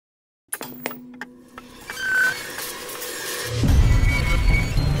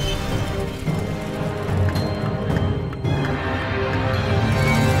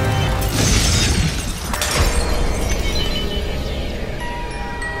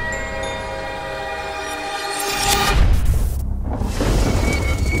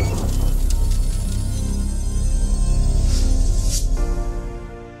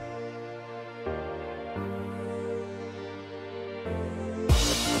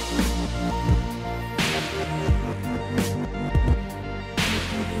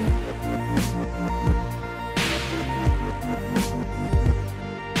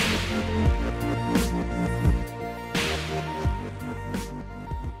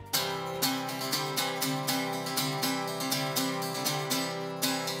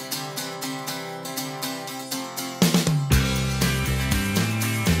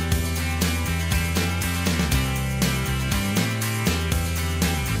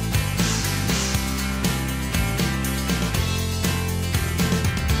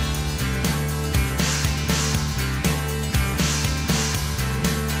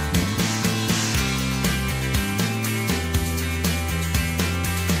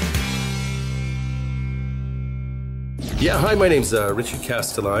Yeah, hi, my name's Richard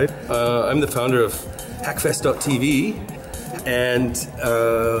Castelline. I'm the founder of Hackfest.tv, and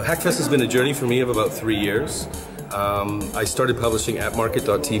Hackfest has been a journey for me of about 3 years. I started publishing at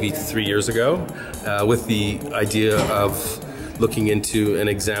Market.tv 3 years ago with the idea of looking into and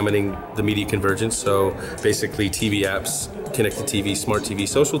examining the media convergence, so basically TV apps, connected TV, smart TV,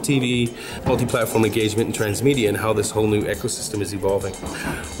 social TV, multi-platform engagement, and transmedia, and how this whole new ecosystem is evolving.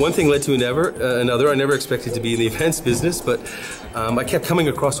 One thing led to another. I never expected to be in the events business, but I kept coming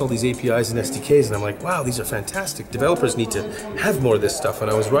across all these APIs and SDKs, and I'm like, wow, these are fantastic. Developers need to have more of this stuff, and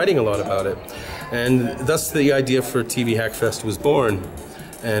I was writing a lot about it. And thus the idea for TV Hackfest was born.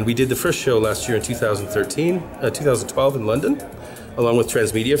 And we did the first show last year in 2012 in London, along with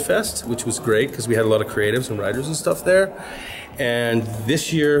Transmedia Fest, which was great because we had a lot of creatives and writers and stuff there. And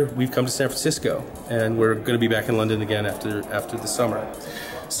this year we've come to San Francisco, and we're going to be back in London again after the summer.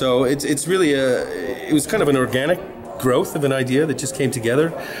 So it's really it was kind of an organic growth of an idea that just came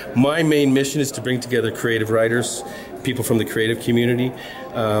together. My main mission is to bring together creative writers, people from the creative community,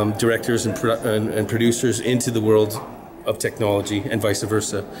 directors and producers into the world of technology and vice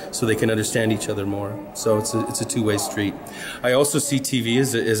versa, so they can understand each other more. So it's a two-way street. I also see TV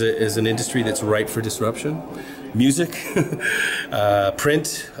as an industry that's ripe for disruption. Music,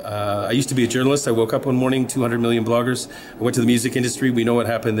 print. I used to be a journalist. I woke up one morning, 200 million bloggers. I went to the music industry. We know what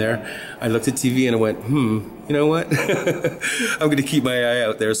happened there. I looked at TV and I went, you know what? I'm going to keep my eye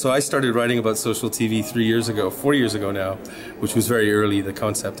out there. So I started writing about social TV 4 years ago now, which was very early, the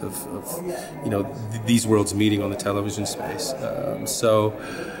concept of these worlds meeting on the television space. So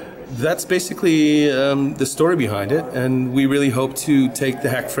that's basically the story behind it. And we really hope to take the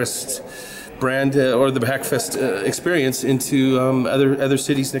Hackfest brand or the Hackfest experience into other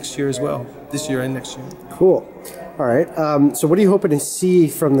cities next year as well, this year and next year. Cool. All right. So what are you hoping to see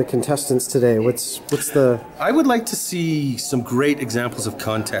from the contestants today? What's the... I would like to see some great examples of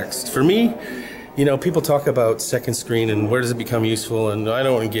context. For me, people talk about second screen and where does it become useful, and I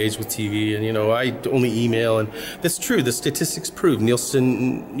don't engage with TV, and I only email, and that's true. The statistics prove,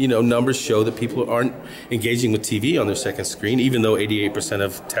 Nielsen, numbers show that people aren't engaging with TV on their second screen, even though 88%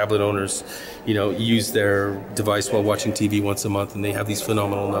 of tablet owners, use their device while watching TV once a month, and they have these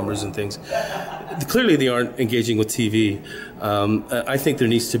phenomenal numbers and things. Clearly they aren't engaging with TV. I think there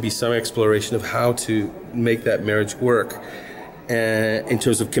needs to be some exploration of how to make that marriage work in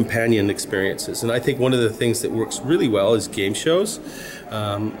terms of companion experiences. And I think one of the things that works really well is game shows,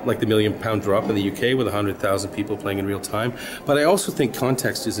 like the £1 Million Drop in the UK with 100,000 people playing in real time. But I also think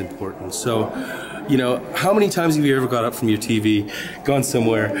context is important. So, how many times have you ever got up from your TV, gone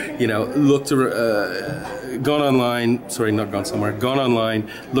somewhere, gone online,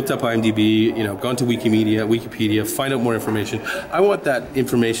 looked up IMDb, gone to Wikipedia, find out more information. I want that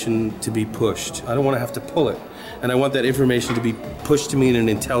information to be pushed. I don't want to have to pull it. And I want that information to be pushed to me in an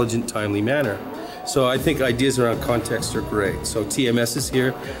intelligent, timely manner. So I think ideas around context are great. So TMS is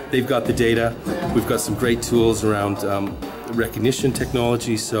here. They've got the data. We've got some great tools around recognition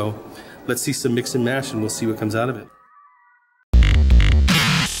technology. So let's see some mix and mash, and we'll see what comes out of it.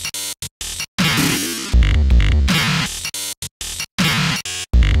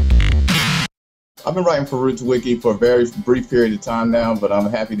 I've been writing for RootzWiki for a very brief period of time now, but I'm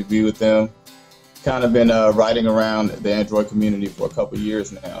happy to be with them. Kind of been writing around the Android community for a couple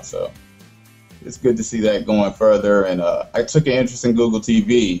years now, so it's good to see that going further. And I took an interest in Google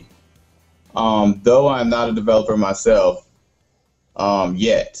TV, though I'm not a developer myself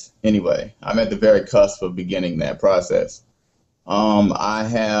yet. Anyway, I'm at the very cusp of beginning that process. I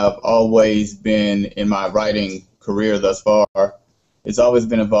have always been, in my writing career thus far, it's always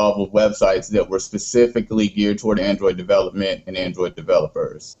been involved with websites that were specifically geared toward Android development and Android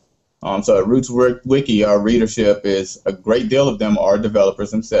developers. So at RootzWiki, our readership is a great deal of them are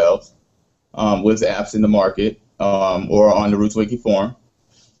developers themselves with apps in the market or on the RootzWiki forum.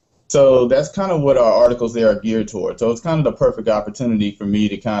 So that's kind of what our articles there are geared toward. So it's kind of the perfect opportunity for me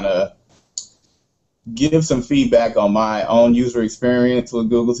to kind of give some feedback on my own user experience with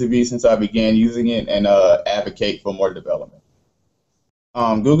Google TV since I began using it, and advocate for more development.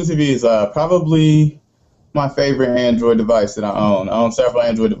 Google TV is probably my favorite Android device that I own. I own several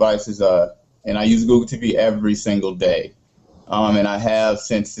Android devices, and I use Google TV every single day. And I have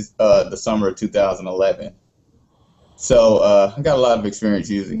since the summer of 2011. So I got a lot of experience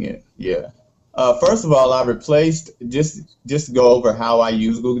using it, yeah. First of all, I replaced, just to go over how I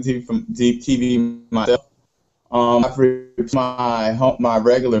use Google TV myself, I've replaced my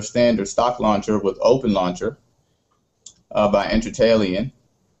regular standard stock launcher with Open Launcher by—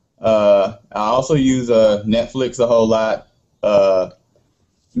 I also use Netflix a whole lot.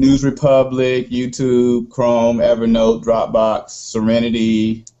 News Republic, YouTube, Chrome, Evernote, Dropbox,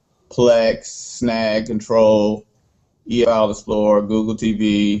 Serenity, Plex, Snag, Control, eFile Explorer, Google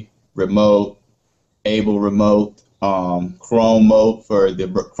TV, Remote, Able Remote, Chrome Mote for the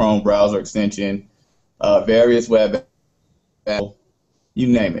Chrome browser extension, various web apps, you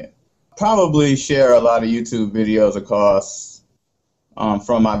name it. Probably share a lot of YouTube videos across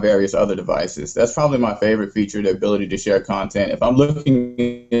from my various other devices. That's probably my favorite feature, the ability to share content. If I'm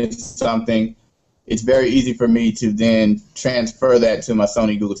looking at something, it's very easy for me to then transfer that to my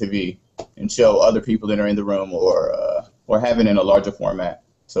Sony Google TV and show other people that are in the room or have it in a larger format.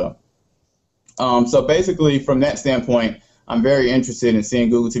 So basically, from that standpoint, I'm very interested in seeing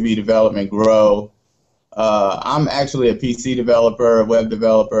Google TV development grow. I'm actually a PC developer, a web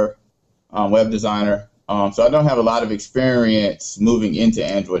developer, web designer. So I don't have a lot of experience moving into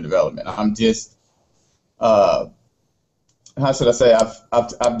Android development. I'm just, how should I say,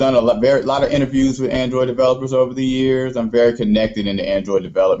 I've done a lot of interviews with Android developers over the years. I'm very connected in the Android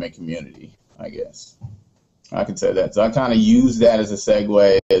development community, I guess. I can say that. So I kind of use that as a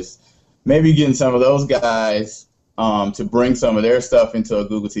segue, as maybe getting some of those guys to bring some of their stuff into a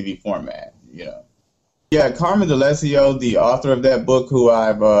Google TV format, you know. Yeah, Carmen DeLesio, the author of that book, who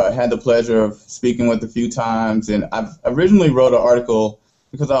I've had the pleasure of speaking with a few times, and I've originally wrote an article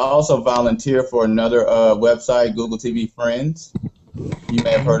because I also volunteer for another website, Google TV Friends. You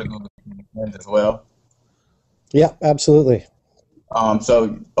may have heard of Google TV Friends as well. Yeah, absolutely.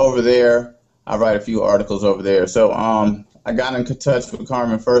 So over there, I write a few articles over there. So I got in touch with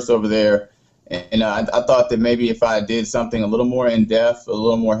Carmen first over there, and I thought that maybe if I did something a little more in-depth, a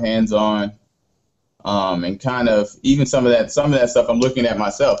little more hands-on, and kind of even some of that stuff I'm looking at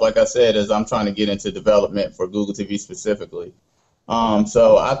myself, like I said, as I'm trying to get into development for Google TV specifically.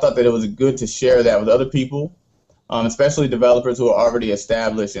 So I thought that it was good to share that with other people, especially developers who are already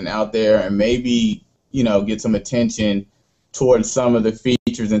established and out there, and maybe, you know, get some attention towards some of the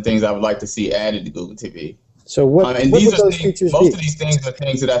features and things I would like to see added to Google TV. So what would those features be? Most of these things are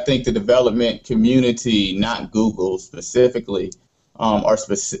things that I think the development community, not Google specifically,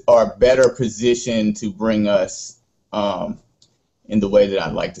 are better positioned to bring us in the way that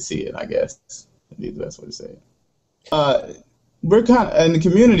I'd like to see it, I guess. That'd be the best way to say it. We're kind of, in the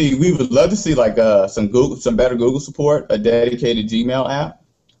community, we would love to see like some better Google support, a dedicated Gmail app,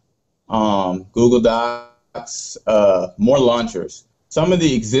 Google Docs, more launchers. Some of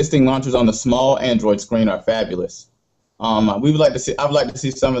the existing launchers on the small Android screen are fabulous. I would like to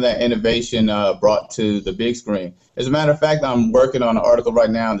see some of that innovation brought to the big screen. As a matter of fact, I'm working on an article right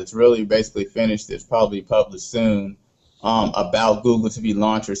now that's really basically finished. It's probably published soon, about Google TV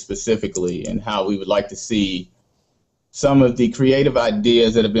launchers specifically, and how we would like to see some of the creative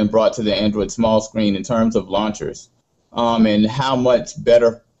ideas that have been brought to the Android small screen in terms of launchers, and how much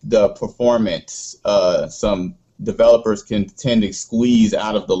better the performance some developers can tend to squeeze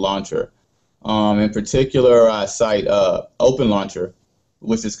out of the launcher. In particular, I cite Open Launcher,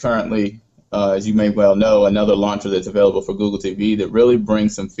 which is currently, as you may well know, another launcher that's available for Google TV that really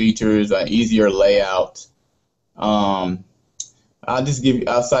brings some features, easier layout. I'll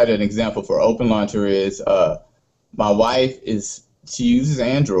cite an example for Open Launcher. Is my wife she uses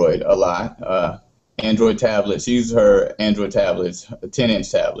Android a lot, Android tablets. She uses her Android tablets,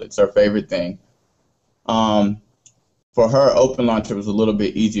 10-inch tablets, her favorite thing. For her, Open Launcher was a little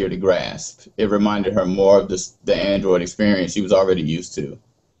bit easier to grasp. It reminded her more of the Android experience she was already used to.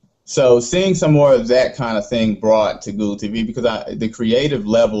 So seeing some more of that kind of thing brought to Google TV, because the creative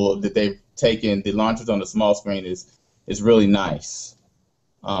level that they've taken the launchers on the small screen is really nice.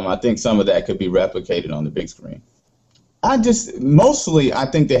 I think some of that could be replicated on the big screen. Mostly, I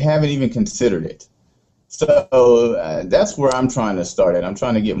think they haven't even considered it. So that's where I'm trying to start at. I'm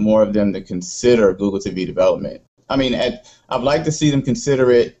trying to get more of them to consider Google TV development. I mean, I'd like to see them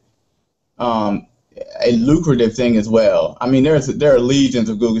consider it a lucrative thing as well. I mean, there are legions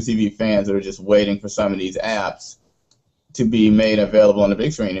of Google TV fans that are just waiting for some of these apps to be made available on the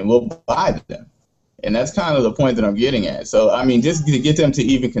big screen, and we'll buy them. And that's kind of the point that I'm getting at. So, I mean, just to get them to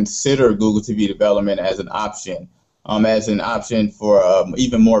even consider Google TV development as an option for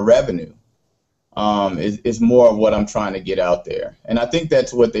even more revenue, is more of what I'm trying to get out there. And I think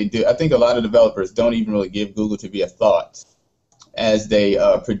that's what they do. I think a lot of developers don't even really give Google TV a thought as they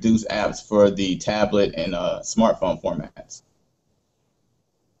produce apps for the tablet and smartphone formats.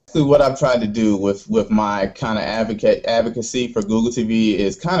 What I've tried to do with my kind of advocacy for Google TV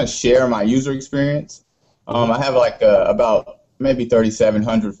is kind of share my user experience. I have like about maybe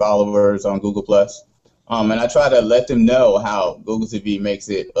 3,700 followers on Google+, and I try to let them know how Google TV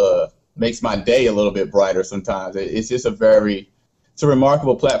makes my day a little bit brighter sometimes. It's just a very it's a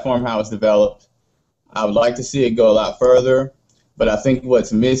remarkable platform how it's developed. I would like to see it go a lot further, but I think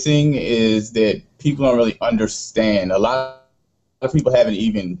what's missing is that people don't really understand. A lot of people haven't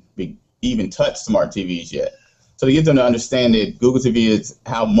even touched smart TVs yet. So to get them to understand that Google TV is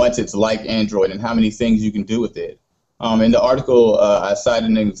how much it's like Android and how many things you can do with it. In the article, I cited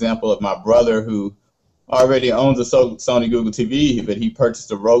an example of my brother who already owns a Sony Google TV, but he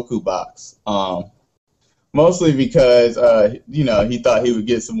purchased a Roku box, mostly because you know, he thought he would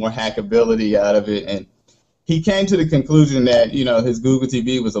get some more hackability out of it, and he came to the conclusion that, you know, his Google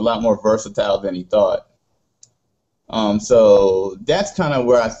TV was a lot more versatile than he thought. So that's kind of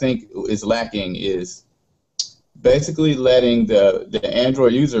where I think is lacking, is basically letting the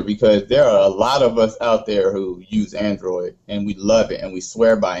Android user, because there are a lot of us out there who use Android and we love it and we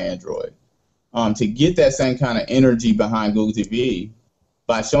swear by Android. To get that same kind of energy behind Google TV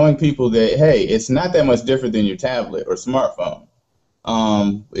by showing people that, hey, it's not that much different than your tablet or smartphone.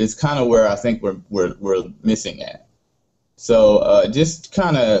 It's kind of where I think we're missing at. So just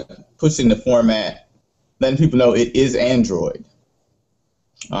kind of pushing the format, letting people know it is Android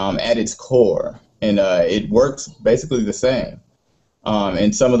at its core, and it works basically the same,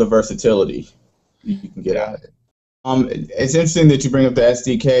 and some of the versatility you can get out of it. It's interesting that you bring up the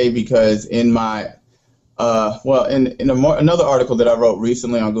SDK, because in my another article that I wrote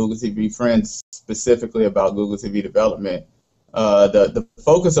recently on Google TV Friends, specifically about Google TV development, the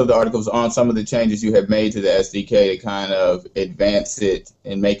focus of the article is on some of the changes you have made to the SDK to kind of advance it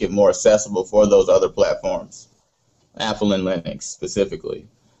and make it more accessible for those other platforms, Apple and Linux specifically.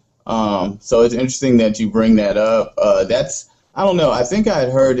 So it's interesting that you bring that up. I don't know, I think I had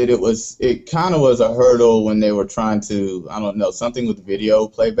heard that it kind of was a hurdle when they were trying to, I don't know, something with video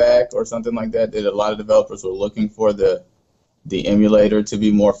playback or something like that, that a lot of developers were looking for the emulator to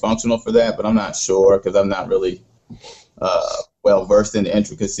be more functional for that, but I'm not sure, because I'm not really well versed in the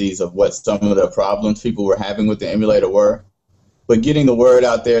intricacies of what some of the problems people were having with the emulator were. But getting the word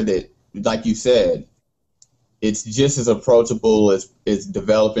out there that, like you said, it's just as approachable as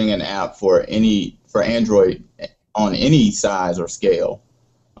developing an app for Android on any size or scale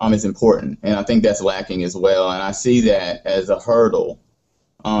is important, and I think that's lacking as well. And I see that as a hurdle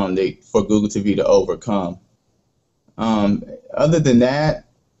for Google TV to overcome. Other than that,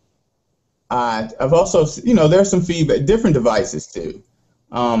 I've also, you know, there's some feedback, different devices too.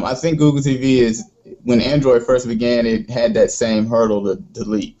 I think Google TV when Android first began, it had that same hurdle to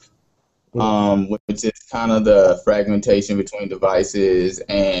leap, which is kind of the fragmentation between devices,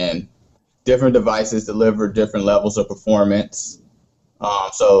 and different devices deliver different levels of performance.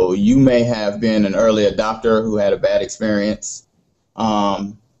 So you may have been an early adopter who had a bad experience,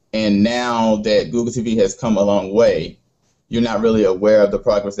 and now that Google TV has come a long way, you're not really aware of the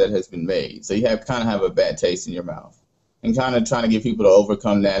progress that has been made. So you kind of have a bad taste in your mouth. And kind of trying to get people to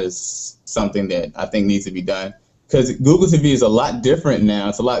overcome that is something that I think needs to be done. Because Google TV is a lot different now.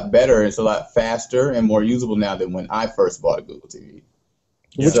 It's a lot better. It's a lot faster and more usable now than when I first bought a Google TV.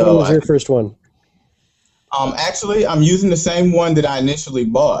 Which one was your first one? Actually, I'm using the same one that I initially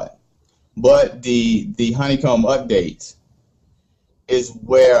bought, but the Honeycomb update is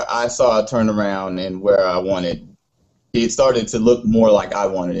where I saw a turnaround and where I wanted. It started to look more like I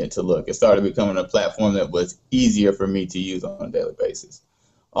wanted it to look. It started becoming a platform that was easier for me to use on a daily basis.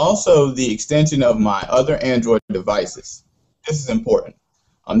 Also, the extension of my other Android devices. This is important.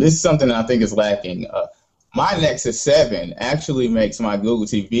 This is something I think is lacking. My Nexus 7 actually makes my Google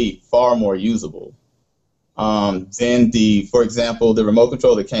TV far more usable than for example, the remote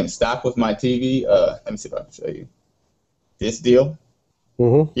control that came stock with my TV. Let me see if I can show you. This deal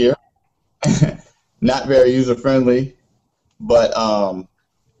here. Not very user-friendly, but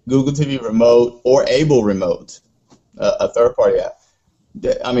Google TV Remote or Able Remote, a third-party app.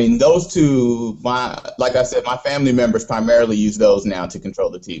 I mean, those two, like I said, my family members primarily use those now to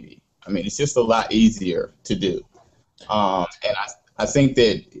control the TV. I mean, it's just a lot easier to do. And I think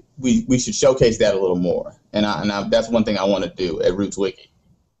that we should showcase that a little more. And that's one thing I want to do at RootzWiki.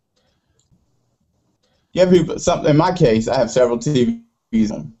 Yeah, in my case, I have several TVs.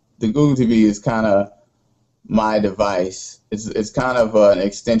 The Google TV is kind of my device. It's kind of an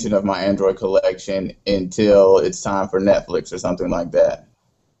extension of my Android collection until it's time for Netflix or something like that.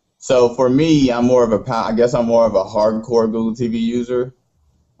 So for me, I guess I'm more of a hardcore Google TV user.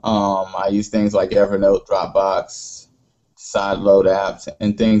 I use things like Evernote, Dropbox, sideload apps,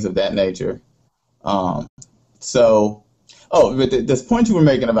 and things of that nature. But this point you were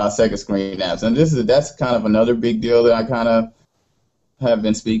making about second screen apps, and that's kind of another big deal that I kind of have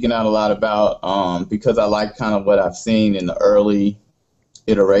been speaking out a lot about, because I like kind of what I've seen in the early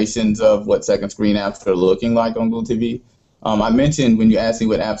iterations of what second screen apps are looking like on Google TV. I mentioned, when you asked me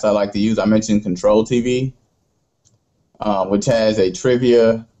what apps I like to use, I mentioned Control TV, which has a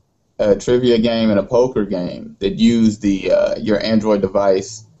trivia game and a poker game that use your Android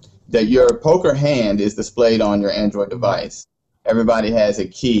device. That your poker hand is displayed on your Android device. Everybody has a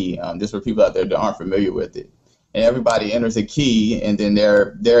key, just for people out there that aren't familiar with it. And everybody enters a key, and then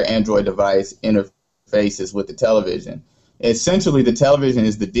their Android device interfaces with the television. Essentially, the television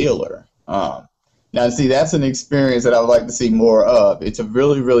is the dealer. Now, see, that's an experience that I would like to see more of. It's a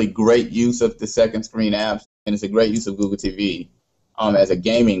really, really great use of the second screen apps, and it's a great use of Google TV as a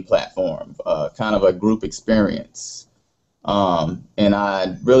gaming platform, kind of a group experience. And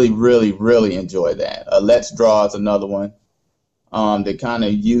I really, really, really enjoy that. Let's Draw is another one that kind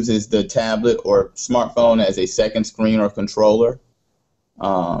of uses the tablet or smartphone as a second screen or controller.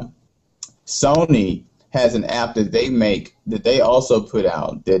 Sony has an app that they also put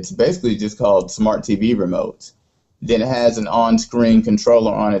out that's basically just called Smart TV Remotes. Then it has an on-screen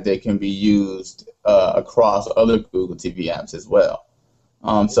controller on it that can be used across other Google TV apps as well.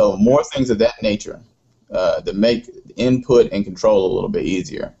 So more things of that nature that make input and control a little bit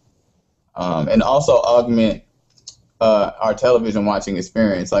easier. And also augment our television watching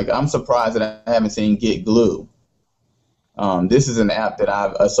experience. Like, I'm surprised that I haven't seen Get Glue. This is an app that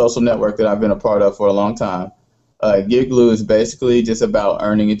a social network that I've been a part of for a long time. Get Glue is basically just about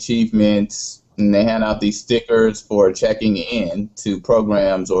earning achievements, and they hand out these stickers for checking in to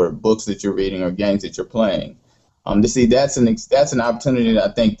programs or books that you're reading or games that you're playing. To see, that's an opportunity that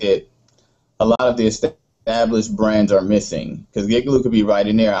I think that a lot of the established brands are missing, because Get Glue could be right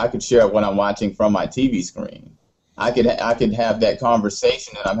in there. I could share what I'm watching from my TV screen. I could have that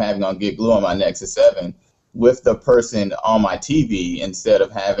conversation that I'm having on Get Glue on my Nexus 7 with the person on my TV instead of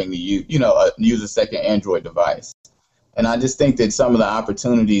having to use a second Android device. And I just think that some of the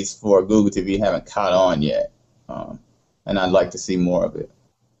opportunities for Google TV haven't caught on yet, and I'd like to see more of it.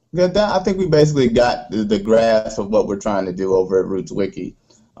 I think we basically got the grasp of what we're trying to do over at RootzWiki.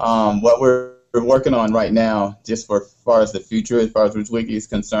 What we're working on right now, just for as far as the future, as far as RootzWiki is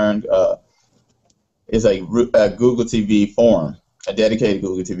concerned, is a Google TV forum. A dedicated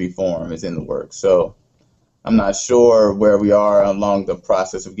Google TV forum is in the works. So I'm not sure where we are along the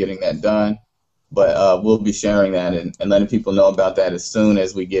process of getting that done, but we'll be sharing that and letting people know about that as soon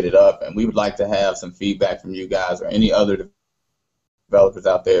as we get it up. And we would like to have some feedback from you guys or any other developers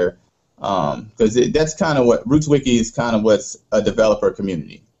out there, because that's kind of what RootzWiki is, kind of what's a developer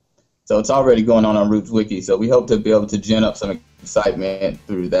community. So it's already going on RootzWiki. So we hope to be able to gin up some excitement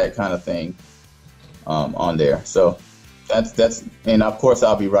through that kind of thing on there. So that's and of course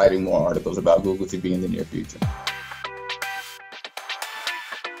I'll be writing more articles about Google TV in the near future.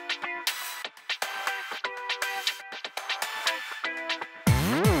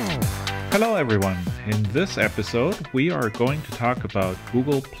 Hello everyone. In this episode we are going to talk about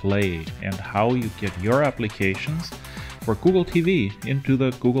Google Play and how you get your applications for Google TV into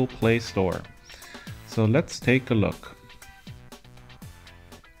the Google Play Store. So let's take a look.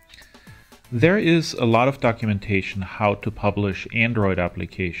 There is a lot of documentation how to publish Android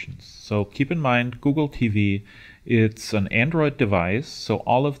applications. So keep in mind, Google TV, it's an Android device, so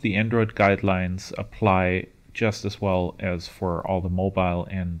all of the Android guidelines apply just as well as for all the mobile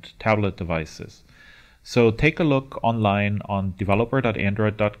and tablet devices. So take a look online on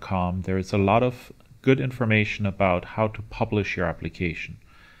developer.android.com. There is a lot of good information about how to publish your application.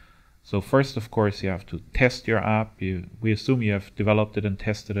 So first, of course, you have to test your app. We assume you have developed it and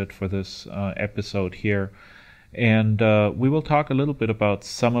tested it for this episode here. And we will talk a little bit about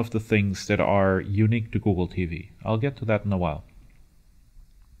some of the things that are unique to Google TV. I'll get to that in a while.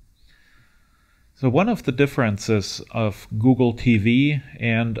 So one of the differences of Google TV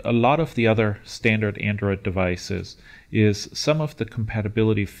and a lot of the other standard Android devices is some of the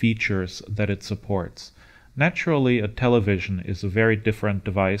compatibility features that it supports. Naturally, a television is a very different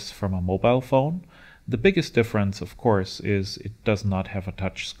device from a mobile phone. The biggest difference, of course, is it does not have a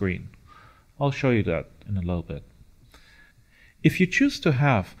touch screen. I'll show you that in a little bit. If you choose to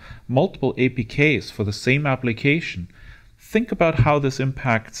have multiple APKs for the same application, think about how this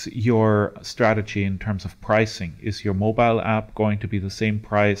impacts your strategy in terms of pricing. Is your mobile app going to be the same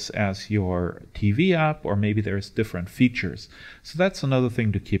price as your TV app, or maybe there's different features? So that's another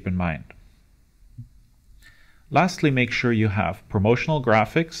thing to keep in mind. Lastly, make sure you have promotional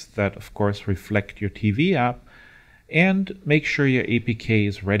graphics that, of course, reflect your TV app, and make sure your APK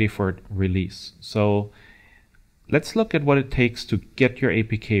is ready for release. So let's look at what it takes to get your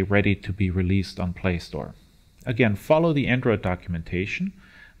APK ready to be released on Play Store. Again, follow the Android documentation.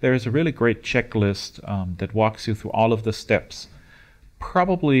 There is a really great checklist that walks you through all of the steps.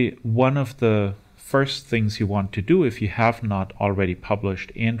 Probably one of the first things you want to do if you have not already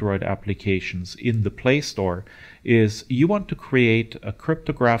published Android applications in the Play Store is you want to create a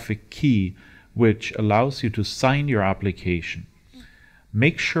cryptographic key which allows you to sign your application.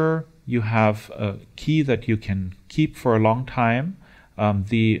 Make sure you have a key that you can keep for a long time.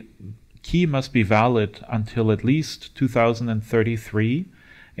 The key must be valid until at least 2033,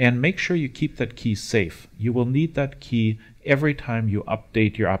 and make sure you keep that key safe. You will need that key every time you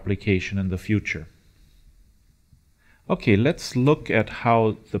update your application in the future. Okay, let's look at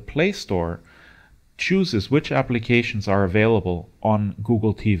how the Play Store chooses which applications are available on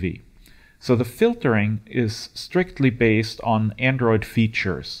Google TV. So the filtering is strictly based on Android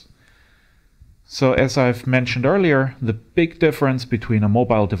features. So as I've mentioned earlier, the big difference between a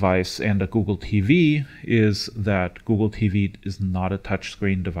mobile device and a Google TV is that Google TV is not a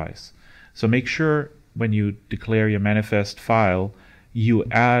touchscreen device. So make sure when you declare your manifest file, you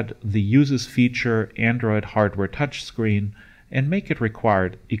add the uses feature Android hardware touchscreen and make it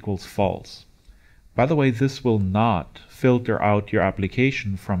required equals false. By the way, this will not filter out your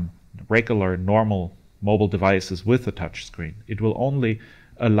application from regular normal mobile devices with a touchscreen. It will only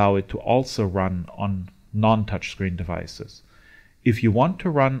allow it to also run on non-touchscreen devices. If you want to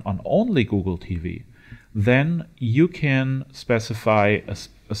run on only Google TV, then you can specify a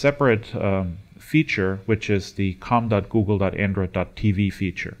separate feature, which is the com.google.android.tv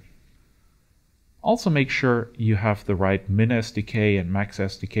feature. Also make sure you have the right Min SDK and Max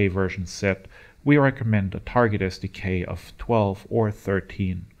SDK versions set. We recommend a target SDK of 12 or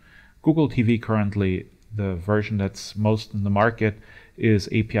 13. Google TV currently, the version that's most in the market is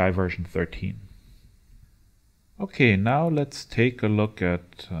API version 13. Okay, now let's take a look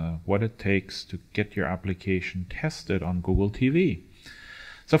at what it takes to get your application tested on Google TV.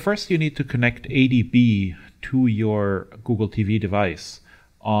 So first you need to connect ADB to your Google TV device.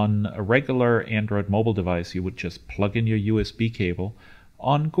 On a regular Android mobile device, you would just plug in your USB cable.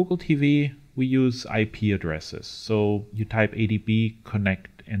 On Google TV, we use IP addresses. So you type ADB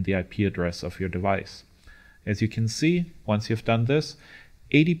connect and the IP address of your device. As you can see, once you've done this,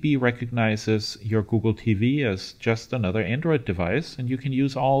 ADB recognizes your Google TV as just another Android device, and you can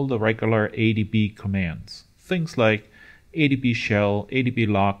use all the regular ADB commands. Things like ADB shell, ADB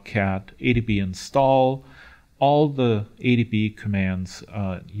logcat, ADB install, all the ADB commands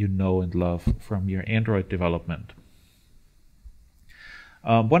you know and love from your Android development.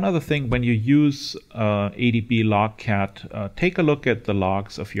 One other thing, when you use ADB logcat, take a look at the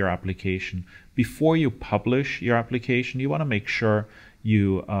logs of your application. Before you publish your application, you want to make sure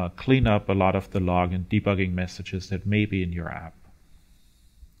you clean up a lot of the log and debugging messages that may be in your app.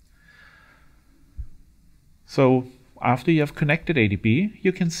 So after you have connected ADB,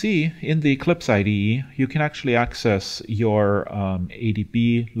 you can see in the Eclipse IDE, you can actually access your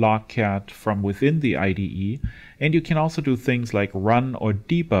ADB logcat from within the IDE, and you can also do things like run or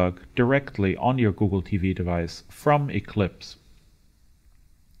debug directly on your Google TV device from Eclipse.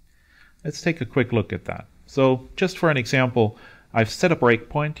 Let's take a quick look at that. So just for an example, I've set a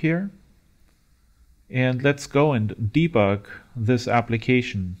breakpoint here, and let's go and debug this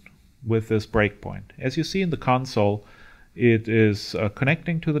application with this breakpoint. As you see in the console, it is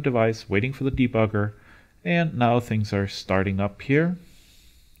connecting to the device, waiting for the debugger, and now things are starting up here.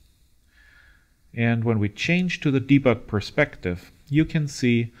 And when we change to the debug perspective, you can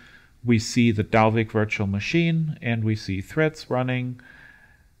see we see the Dalvik virtual machine and we see threads running.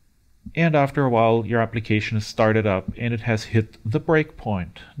 And after a while, your application is started up and it has hit the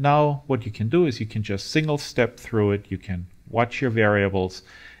breakpoint. Now, what you can do is you can just single step through it. You can watch your variables.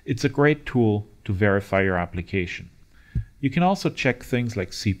 It's a great tool to verify your application. You can also check things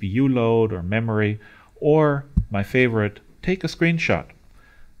like CPU load or memory, or my favorite, take a screenshot.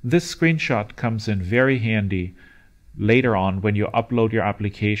 This screenshot comes in very handy later on when you upload your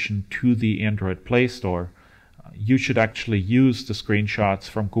application to the Android Play Store. You should actually use the screenshots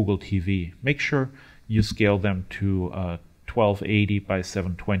from Google TV. Make sure you scale them to 1280 by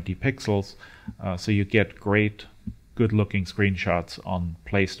 720 pixels so you get great, good-looking screenshots on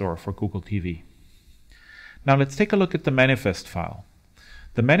Play Store for Google TV. Now let's take a look at the manifest file.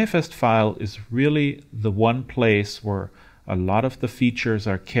 The manifest file is really the one place where a lot of the features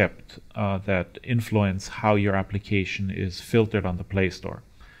are kept that influence how your application is filtered on the Play Store.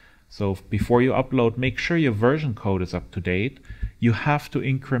 So before you upload, make sure your version code is up to date. You have to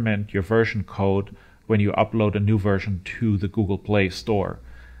increment your version code when you upload a new version to the Google Play Store.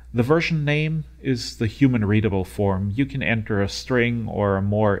 The version name is the human readable form. You can enter a string or a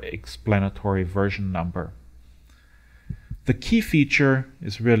more explanatory version number. The key feature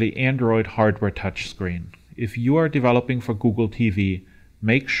is really Android hardware touchscreen. If you are developing for Google TV,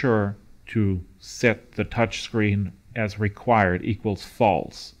 make sure to set the touchscreen as required equals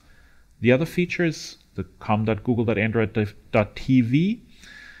false. The other feature is the com.google.android.tv.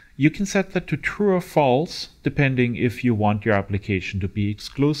 You can set that to true or false depending if you want your application to be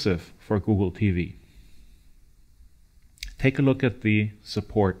exclusive for Google TV. Take a look at the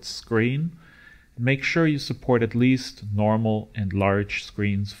support screen. Make sure you support at least normal and large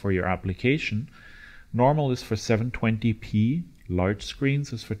screens for your application. Normal is for 720p, large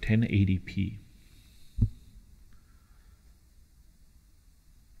screens is for 1080p.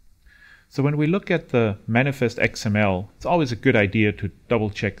 So when we look at the manifest XML, it's always a good idea to double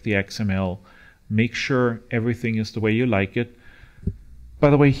check the XML, make sure everything is the way you like it. By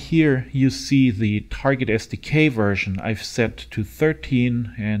the way, here you see the target SDK version I've set to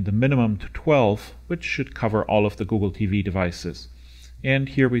 13 and the minimum to 12, which should cover all of the Google TV devices. And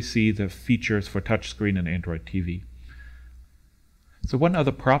here we see the features for touchscreen and Android TV. So one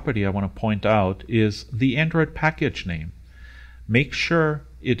other property I want to point out is the Android package name. Make sure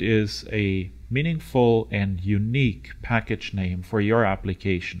it is a meaningful and unique package name for your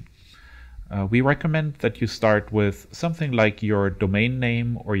application. We recommend that you start with something like your domain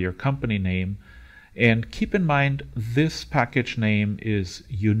name or your company name, and keep in mind this package name is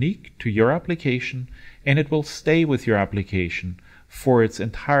unique to your application and it will stay with your application for its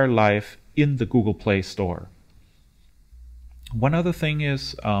entire life in the Google Play Store. One other thing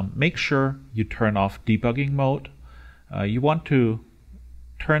is make sure you turn off debugging mode. You want to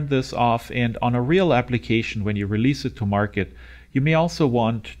turn this off, and on a real application when you release it to market, you may also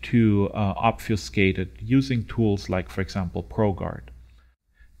want to obfuscate it using tools like, for example, ProGuard.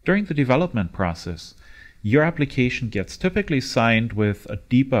 During the development process, your application gets typically signed with a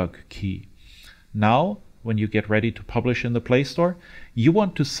debug key. Now, when you get ready to publish in the Play Store, you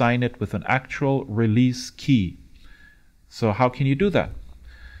want to sign it with an actual release key. So how can you do that?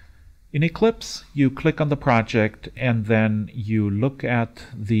 In Eclipse, you click on the project and then you look at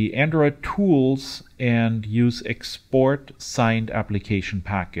the Android tools and use Export Signed Application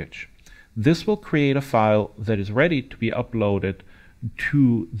Package. This will create a file that is ready to be uploaded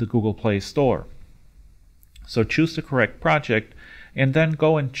to the Google Play Store. So choose the correct project and then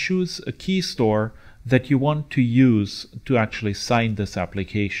go and choose a key store that you want to use to actually sign this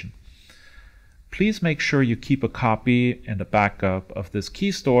application. Please make sure you keep a copy and a backup of this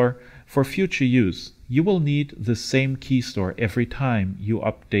key store for future use. You will need the same key store every time you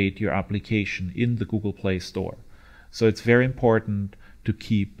update your application in the Google Play Store. So it's very important to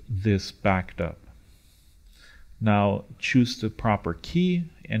keep this backed up. Now choose the proper key,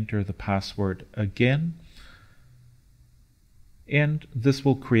 enter the password again, and this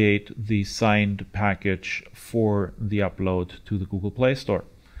will create the signed package for the upload to the Google Play Store.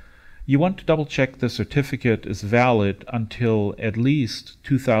 You want to double check the certificate is valid until at least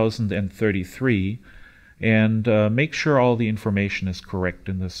 2033 and make sure all the information is correct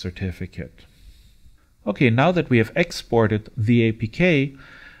in this certificate. Okay, now that we have exported the APK,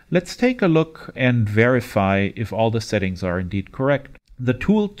 let's take a look and verify if all the settings are indeed correct. The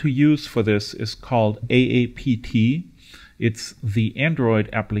tool to use for this is called AAPT. It's the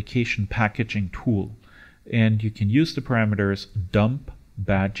Android Application Packaging Tool, and you can use the parameters dump,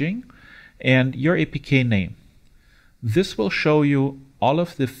 badging, and your APK name. This will show you all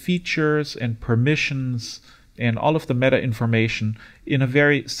of the features and permissions and all of the meta information in a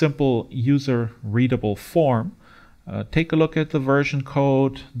very simple user-readable form. Take a look at the version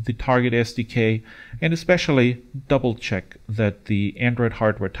code, the target SDK, and especially double check that the Android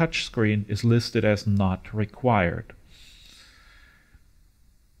hardware touchscreen is listed as not required.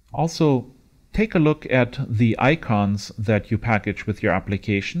 Also, take a look at the icons that you package with your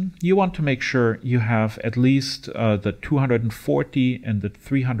application. You want to make sure you have at least the 240 and the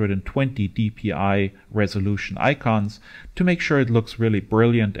 320 dpi resolution icons to make sure it looks really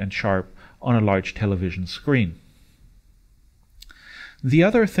brilliant and sharp on a large television screen. The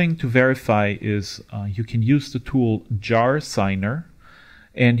other thing to verify is you can use the tool Jar Signer,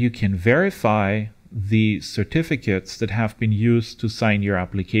 and you can verify the certificates that have been used to sign your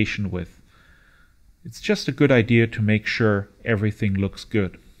application with. It's just a good idea to make sure everything looks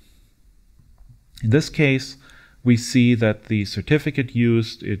good. In this case, we see that the certificate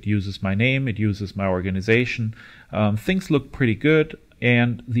used, it uses my name, it uses my organization. Things look pretty good,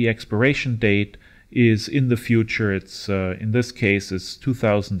 and the expiration date is in the future. It's in this case it's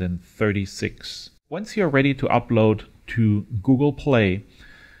 2036. Once you're ready to upload to Google Play,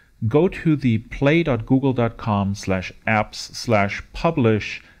 go to the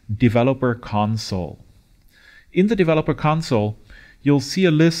play.google.com/apps/publish Developer Console. In the Developer Console, you'll see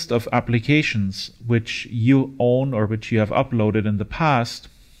a list of applications which you own or which you have uploaded in the past.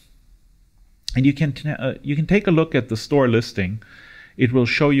 And you can take a look at the store listing. It will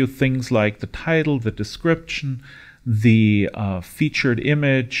show you things like the title, the description, the featured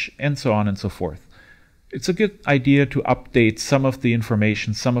image, and so on and so forth. It's a good idea to update some of the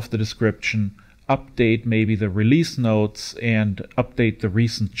information, some of the description, update maybe the release notes, and update the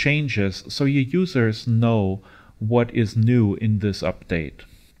recent changes so your users know what is new in this update.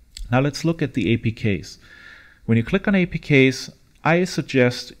 Now let's look at the APKs. When you click on APKs, I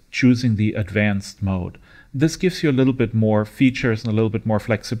suggest choosing the advanced mode. This gives you a little bit more features and a little bit more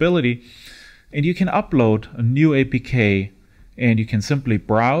flexibility, and you can upload a new APK, and you can simply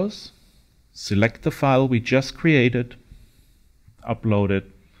browse, select the file we just created, upload it,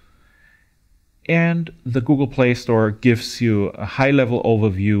 and the Google Play Store gives you a high-level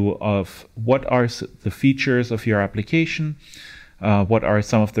overview of what are the features of your application, what are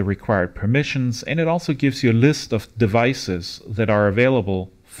some of the required permissions, and it also gives you a list of devices that are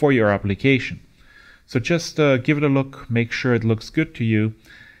available for your application. So just give it a look, make sure it looks good to you,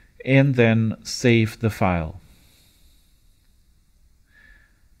 and then save the file.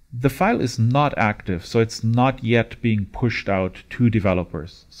 The file is not active, so it's not yet being pushed out to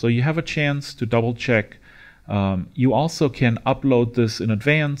developers. So you have a chance to double check. You also can upload this in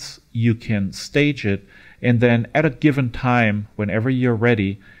advance, you can stage it, and then at a given time, whenever you're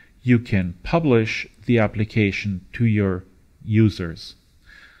ready, you can publish the application to your users.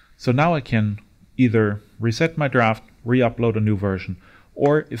 So now I can either reset my draft, re-upload a new version,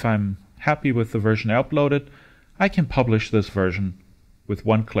 or if I'm happy with the version I uploaded, I can publish this version with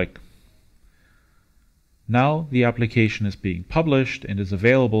one click. Now the application is being published and is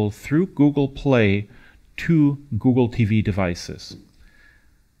available through Google Play to Google TV devices.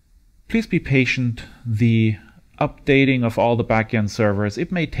 Please be patient. The updating of all the backend servers,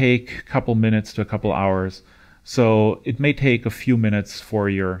 it may take a couple minutes to a couple hours, so it may take a few minutes for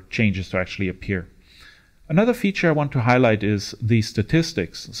your changes to actually appear. Another feature I want to highlight is the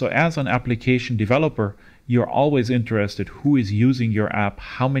statistics. So as an application developer, you're always interested who is using your app,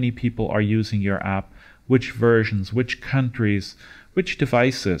 how many people are using your app, which versions, which countries, which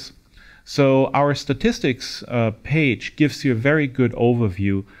devices. So our statistics page gives you a very good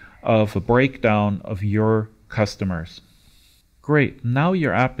overview of a breakdown of your customers. Great, now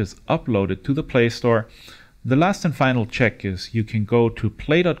your app is uploaded to the Play Store. The last and final check is you can go to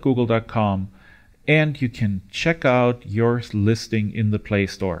play.google.com and you can check out your listing in the Play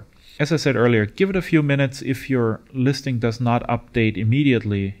Store. As I said earlier, give it a few minutes. If your listing does not update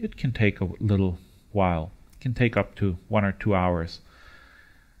immediately, it can take a little while. It can take up to 1 or 2 hours.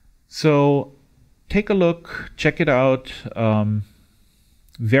 So take a look, check it out,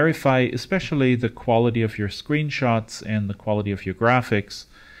 verify especially the quality of your screenshots and the quality of your graphics.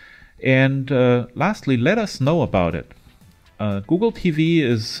 And lastly, let us know about it. Google TV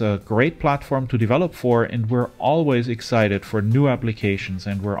is a great platform to develop for, and we're always excited for new applications,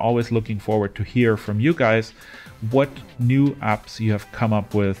 and we're always looking forward to hear from you guys what new apps you have come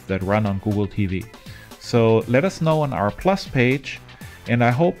up with that run on Google TV. So let us know on our Plus page, and I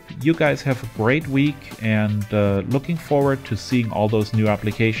hope you guys have a great week, and looking forward to seeing all those new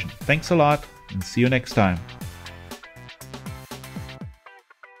applications. Thanks a lot, and see you next time.